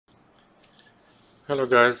Hello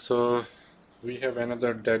guys, so we have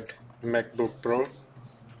another dead MacBook Pro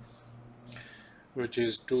which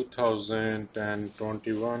is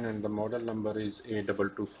 2021 and the model number is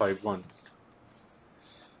A2251.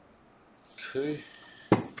 Okay,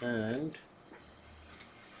 and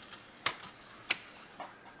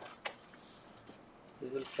we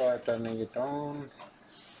will try turning it on.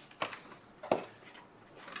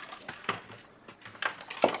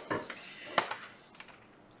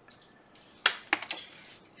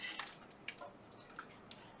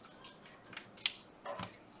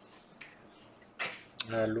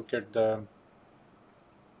 Look at the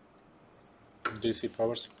DC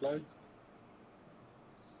power supply.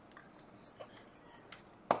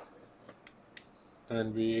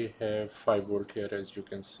 And we have 5 volt here, as you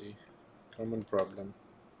can see. Common problem.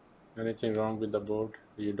 Anything wrong with the board,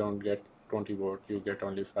 you don't get 20 volt, you get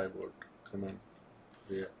only 5 volt. Come on.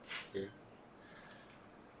 Yeah. Okay.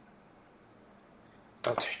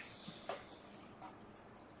 Okay.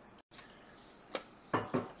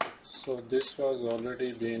 So this was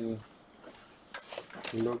already been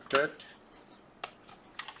looked at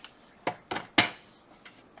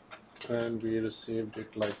and we received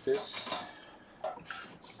it like this.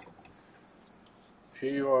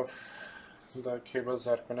 Few of the cables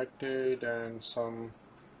are connected and some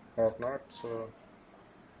are not, so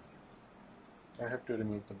I have to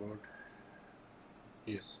remove the board.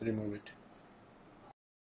 Yes, remove it.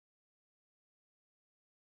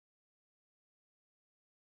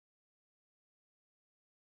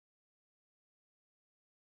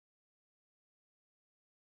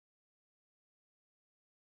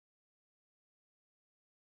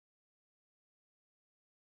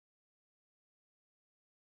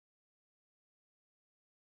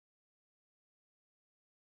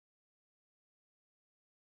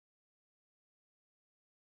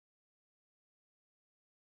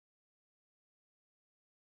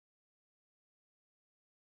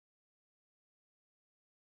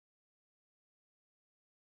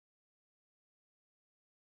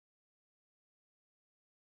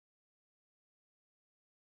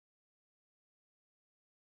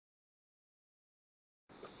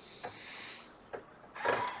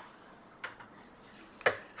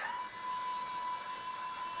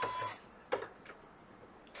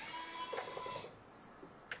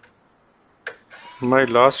 My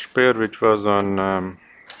last pair, which was on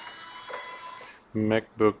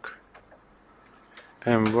MacBook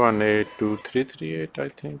M1 A2338, I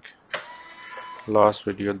think, last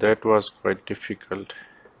video, that was quite difficult.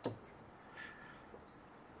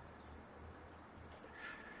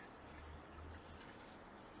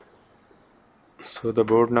 So the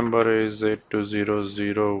board number is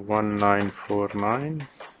 82001949.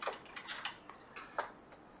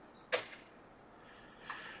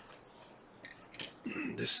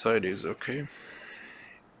 This side is okay.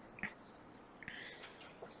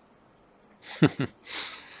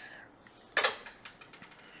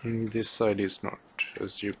 This side is not,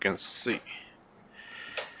 as you can see.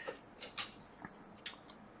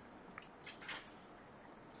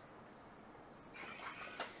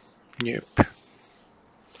 Yep.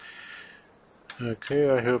 Okay,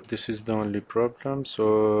 I hope this is the only problem.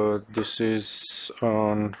 So this is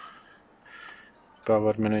on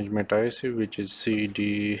power management IC, which is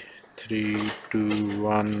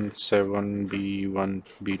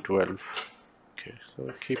CD3217B1B12. Okay,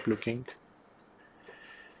 so keep looking.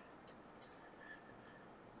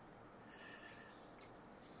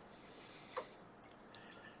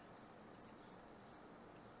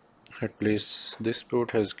 At least this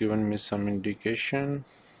board has given me some indication.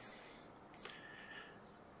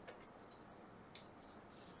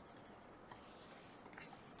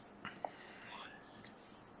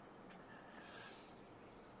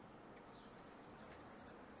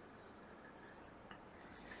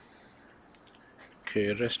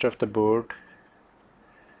 Okay, rest of the board,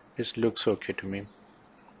 this looks okay to me.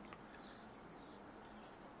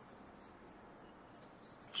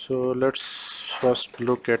 So let's first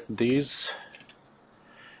look at these,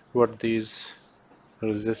 what these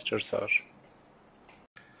resistors are.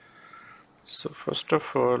 So first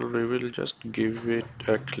of all, we will just give it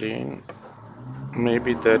a clean.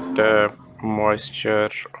 Maybe that moisture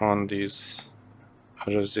on this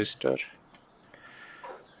resistor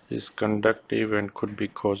is conductive and could be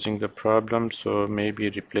causing the problem, so maybe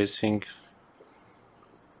replacing.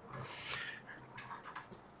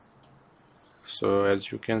 So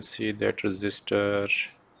as you can see, that resistor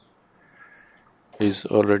is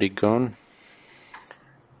already gone.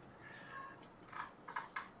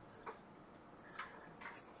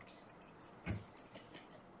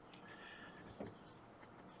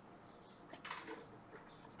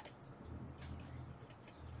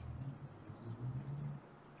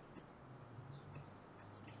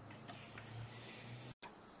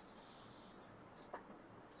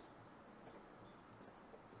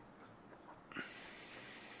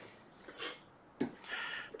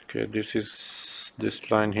 Okay, this is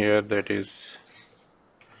this line here that is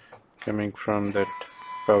coming from that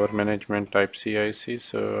power management type C IC,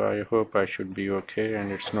 so I hope I should be okay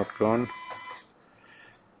and it's not gone.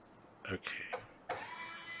 Okay.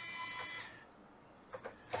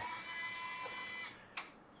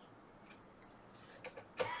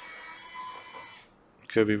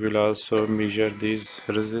 Okay, we will also measure these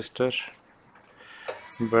resistor,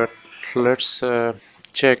 but let's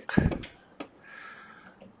check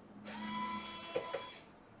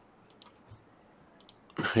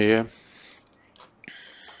here.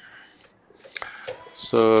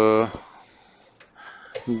 So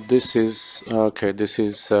this is okay, this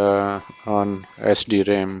is on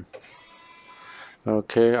SDRAM.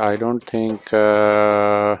 Okay, I don't think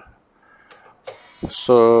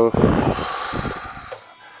so.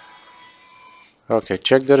 Okay,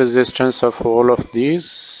 check the resistance of all of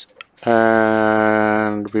these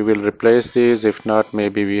and we will replace these. If not,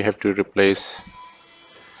 maybe we have to replace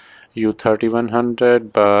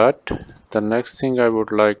U3100. But the next thing I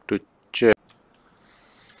would like to check,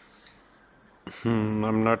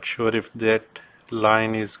 I'm not sure if that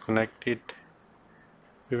line is connected.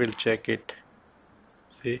 We will check it.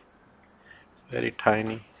 See, it's very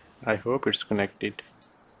tiny. I hope it's connected.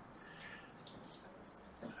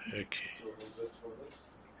 Okay.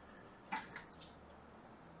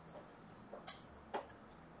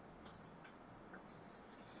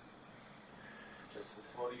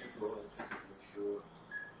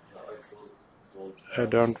 I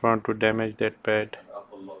don't want to damage that pad.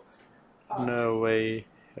 No way.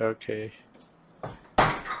 Okay.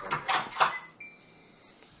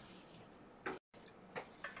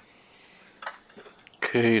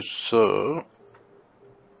 Okay, so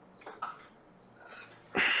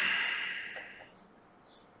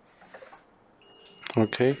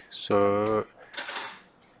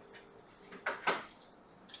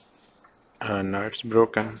now it's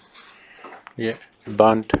broken. Yeah,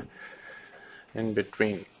 burnt in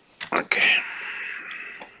between. Okay.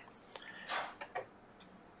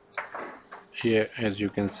 Yeah, as you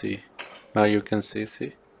can see. Now you can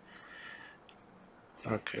see.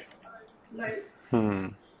 Okay. Hmm.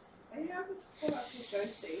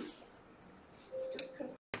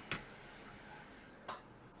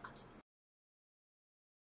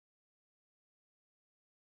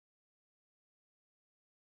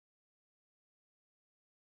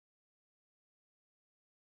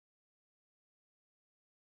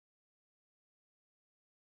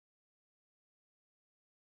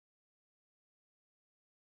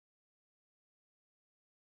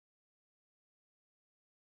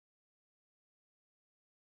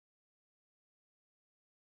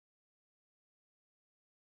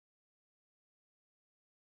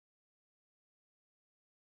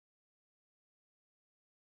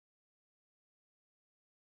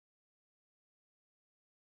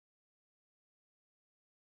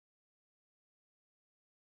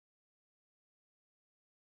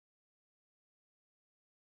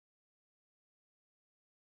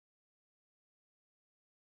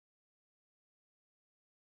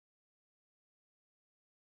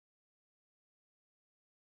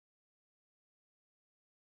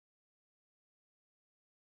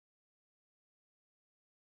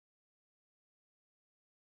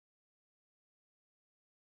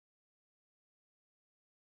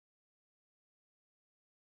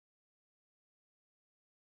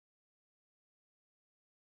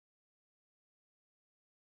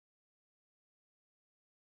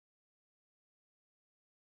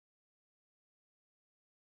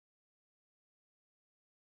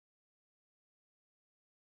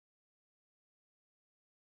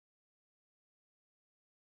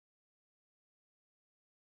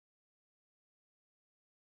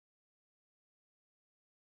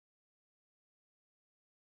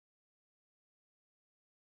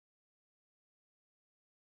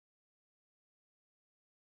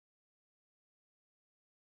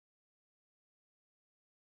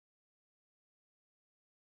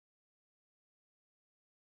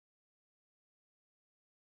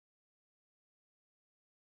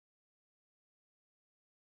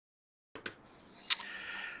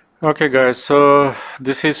 Okay guys, so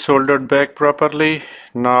this is soldered back properly.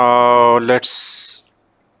 Now let's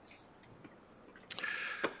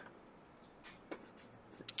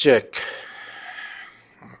check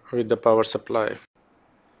with the power supply.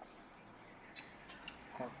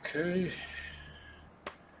 Okay.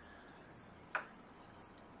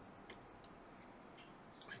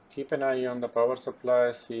 Keep an eye on the power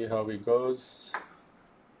supply, see how it goes.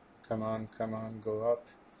 Come on, go up.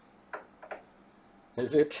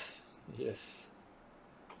 Is it? Yes.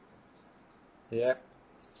 Yeah.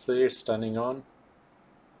 See, it's turning on.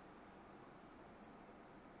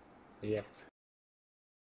 Yep.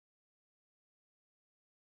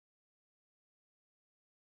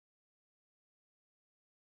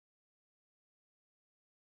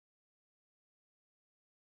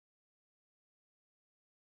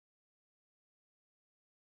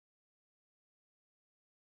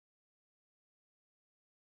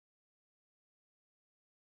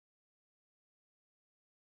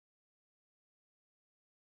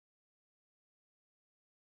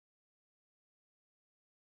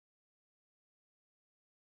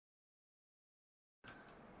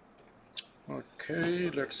 Okay,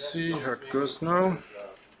 let's see how it goes now.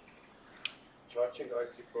 Charging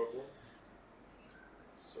IC problem.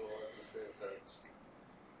 So I'm afraid that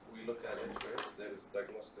we look at it first. There is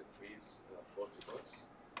diagnostic fees, $40.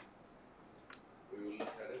 We will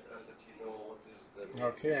look at it and let you know what is the.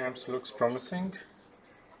 Okay, amps looks promising.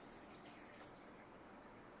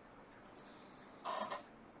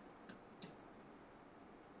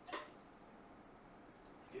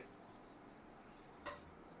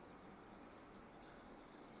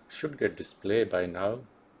 Should get display by now.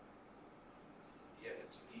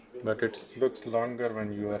 But it looks longer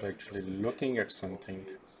when you are actually looking at something.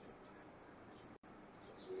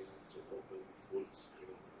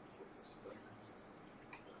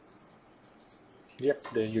 Yep,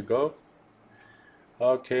 there you go.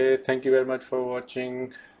 Okay, thank you very much for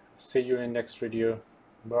watching. See you in next video.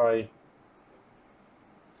 Bye.